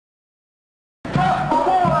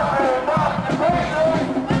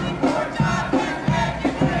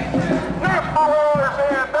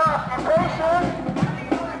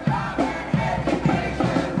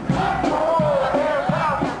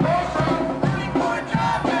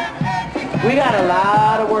We got a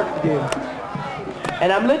lot of work to do.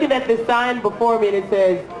 And I'm looking at this sign before me and it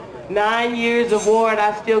says, 9 years of war and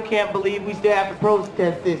I still can't believe we still have to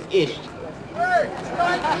protest this ish.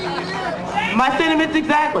 My sentiments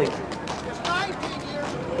exactly.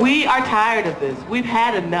 We are tired of this. We've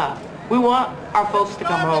had enough. We want our folks to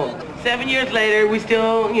come home. 7 years later, we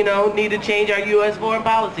still, need to change our U.S. foreign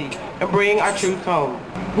policy and bring our troops home.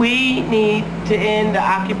 We need to end the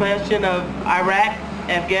occupation of Iraq,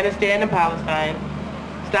 Afghanistan, and Palestine.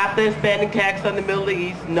 Stop the spending tax on the Middle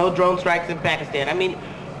East. No drone strikes in Pakistan. I mean,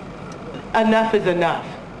 enough is enough.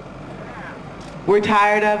 We're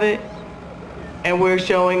tired of it, and we're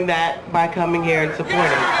showing that by coming here and supporting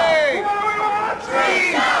it.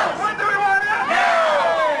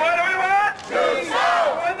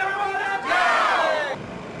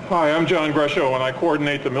 Hi, I'm John Grueschow, and I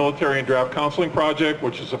coordinate the Military and Draft Counseling Project,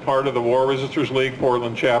 which is a part of the War Resisters League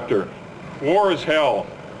Portland chapter. War is hell.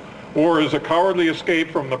 War is a cowardly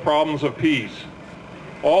escape from the problems of peace.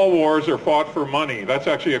 All wars are fought for money. That's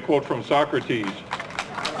actually a quote from Socrates.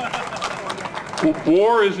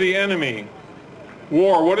 War is the enemy.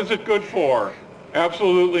 War, what is it good for?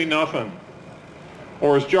 Absolutely nothing.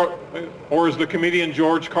 Or as the comedian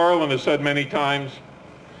George Carlin has said many times,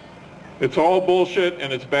 it's all bullshit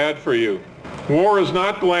and it's bad for you. War is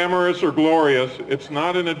not glamorous or glorious. It's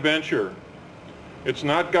not an adventure. It's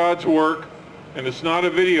not God's work, and it's not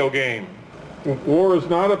a video game. War is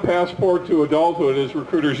not a passport to adulthood, as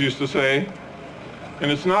recruiters used to say,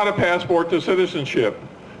 and it's not a passport to citizenship.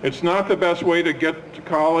 It's not the best way to get to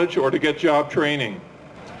college or to get job training.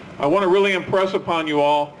 I want to really impress upon you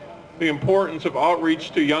all the importance of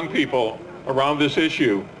outreach to young people around this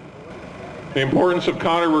issue, the importance of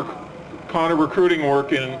counter-recruiting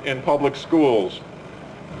work in public schools.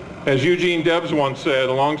 As Eugene Debs once said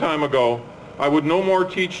a long time ago, I would no more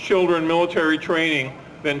teach children military training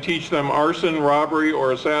than teach them arson, robbery,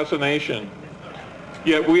 or assassination.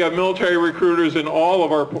 Yet we have military recruiters in all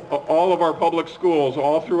of our public schools,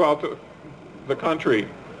 all throughout the country,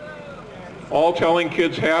 all telling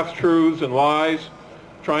kids half-truths and lies,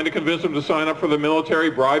 trying to convince them to sign up for the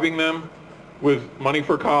military, bribing them with money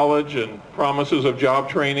for college and promises of job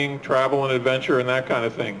training, travel and adventure, and that kind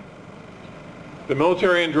of thing. The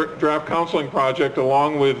Military and Draft Counseling Project,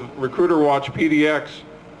 along with Recruiter Watch PDX,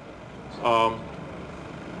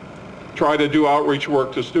 try to do outreach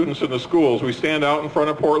work to students in the schools. We stand out in front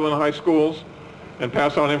of Portland high schools and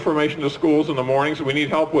pass on information to schools in the mornings. We need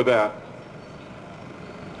help with that.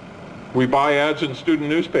 We buy ads in student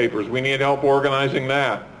newspapers. We need help organizing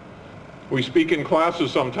that. We speak in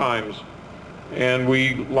classes sometimes, and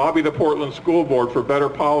we lobby the Portland School Board for better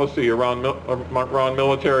policy around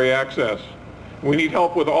military access. We need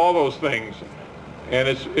help with all those things, and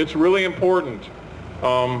it's really important.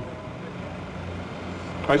 I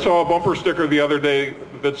saw a bumper sticker the other day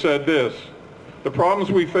that said this: the problems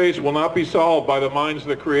we face will not be solved by the minds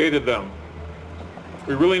that created them.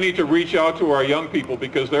 We really need to reach out to our young people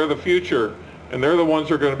because they're the future, and they're the ones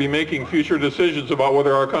who are going to be making future decisions about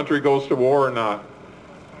whether our country goes to war or not.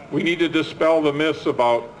 We need to dispel the myths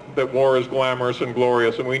about that war is glamorous and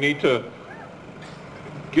glorious, and we need to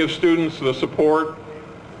give students the support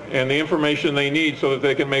and the information they need so that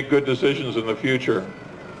they can make good decisions in the future.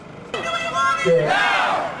 When do we want it?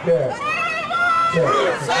 Now! When do we want it?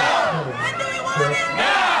 Troops out! When do we want it?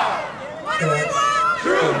 Now! What do we want?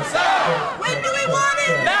 Troops out! When do we want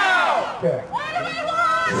it? Now! What do we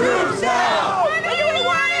want? Troops out! When do we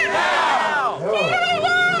want it? Now! What do we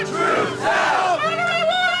want? Troops out! When do we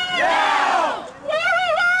want it? Now! What do we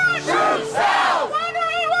want? Troops out! When do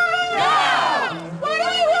we want it? Now! What do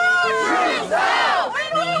we want? Troops out! When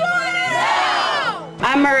do we want it? Now!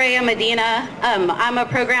 I'm Mireaya Medina. I'm a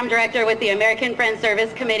program director with the American Friends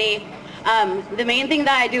Service Committee. The main thing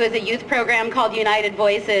that I do is a youth program called United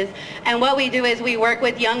Voices, and what we do is we work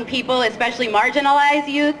with young people, especially marginalized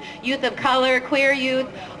youth, youth of color, queer youth,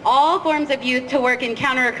 all forms of youth, to work in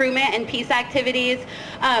counter-recruitment and peace activities.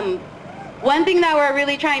 One thing that we're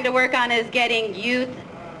really trying to work on is getting youth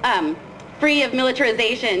free of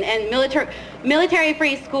militarization and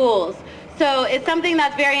military-free schools. So it's something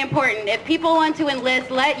that's very important. If people want to enlist,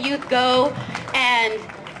 let youth go and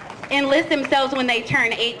enlist themselves when they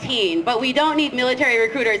turn 18. But we don't need military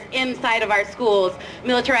recruiters inside of our schools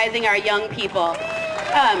militarizing our young people.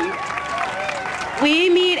 We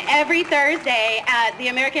meet every Thursday at the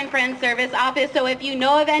American Friends Service office, so if you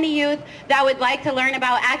know of any youth that would like to learn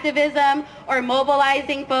about activism or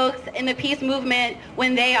mobilizing folks in the peace movement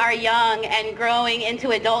when they are young and growing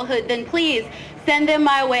into adulthood, then please send them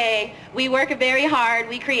my way. We work very hard.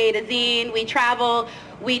 We create a zine. We travel.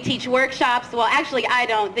 We teach workshops. Well, actually, I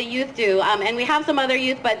don't. The youth do. And we have some other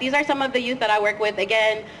youth, but these are some of the youth that I work with.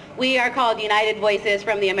 Again, we are called United Voices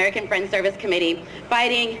from the American Friends Service Committee,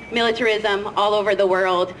 fighting militarism all over the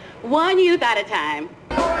world, one youth at a time.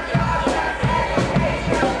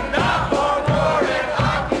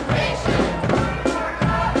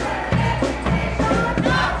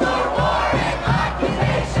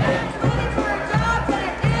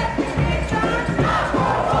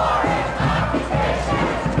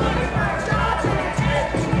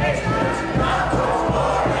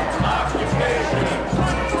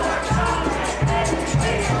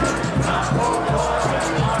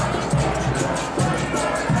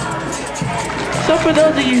 So for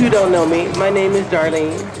those of you who don't know me, my name is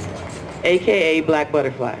Darlene, aka Black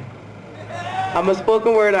Butterfly. I'm a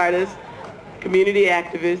spoken word artist, community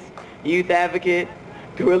activist, youth advocate,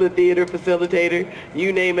 guerrilla theater facilitator,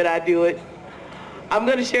 you name it, I do it. I'm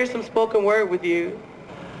going to share some spoken word with you.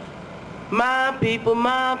 My people,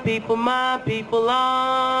 my people, my people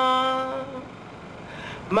are.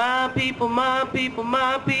 My people, my people,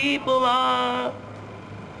 my people are.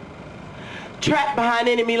 Trapped behind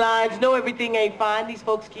enemy lines, know everything ain't fine. These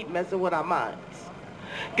folks keep messing with our minds.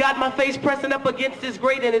 Got my face pressing up against this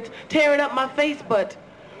grate and it's tearing up my face, but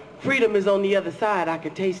freedom is on the other side, I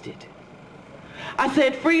can taste it. I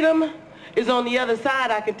said freedom is on the other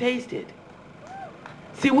side, I can taste it.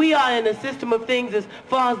 See, we are in a system of things as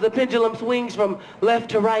far as the pendulum swings from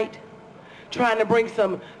left to right, trying to bring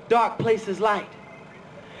some dark places light.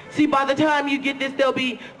 See, by the time you get this, there'll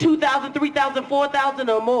be 2,000, 3,000, 4,000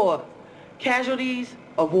 or more casualties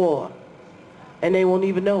of war, and they won't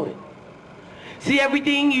even know it. See,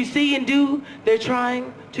 everything you see and do, they're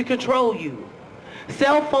trying to control you.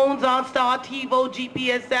 Cell phones on Star, TiVo,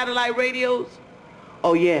 GPS, satellite radios.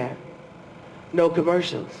 Oh yeah, no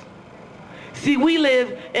commercials. See, we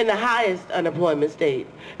live in the highest unemployment state,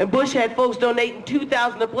 and Bush had folks donating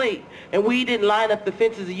 $2,000 a plate, and we didn't line up the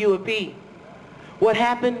fences of UFP. What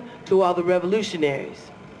happened to all the revolutionaries?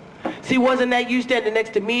 See, wasn't that you standing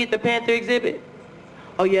next to me at the Panther exhibit?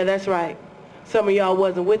 Oh yeah, that's right. Some of y'all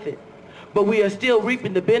wasn't with it. But we are still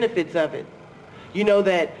reaping the benefits of it. You know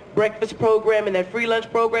that breakfast program and that free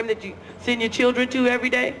lunch program that you send your children to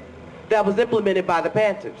every day? That was implemented by the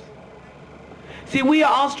Panthers. See, we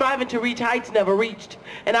are all striving to reach heights never reached.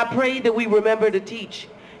 And I pray that we remember to teach.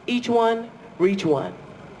 Each one, reach one.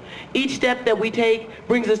 Each step that we take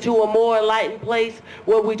brings us to a more enlightened place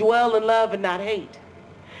where we dwell in love and not hate.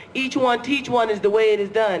 Each one, teach one is the way it is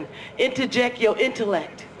done. Interject your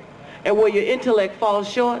intellect. And where your intellect falls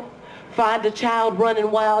short, find a child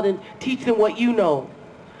running wild and teach them what you know.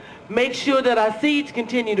 Make sure that our seeds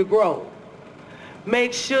continue to grow.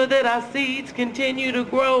 Make sure that our seeds continue to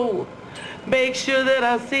grow. Make sure that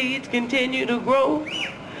our seeds continue to grow.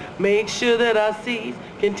 Make sure that our seeds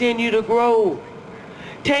continue to grow.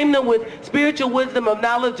 Tame them with spiritual wisdom of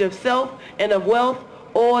knowledge of self and of wealth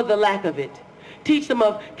or the lack of it. Teach them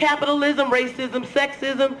of capitalism, racism,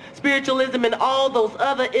 sexism, spiritualism, and all those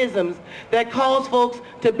other isms that cause folks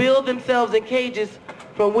to build themselves in cages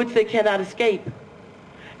from which they cannot escape.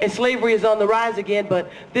 And slavery is on the rise again,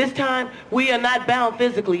 but this time we are not bound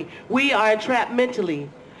physically. We are entrapped mentally,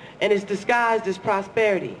 and it's disguised as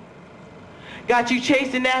prosperity. Got you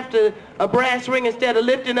chasing after a brass ring instead of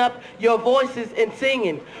lifting up your voices and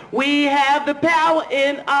singing. We have the power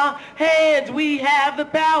in our hands. We have the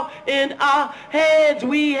power in our hands.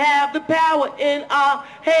 We have the power in our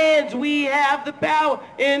hands. We have the power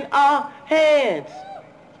in our hands.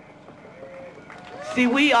 See,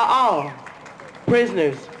 we are all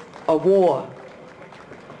prisoners of war.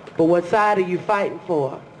 But what side are you fighting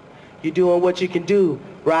for? You're doing what you can do,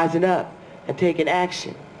 rising up and taking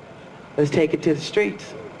action. Let's take it to the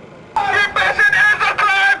streets.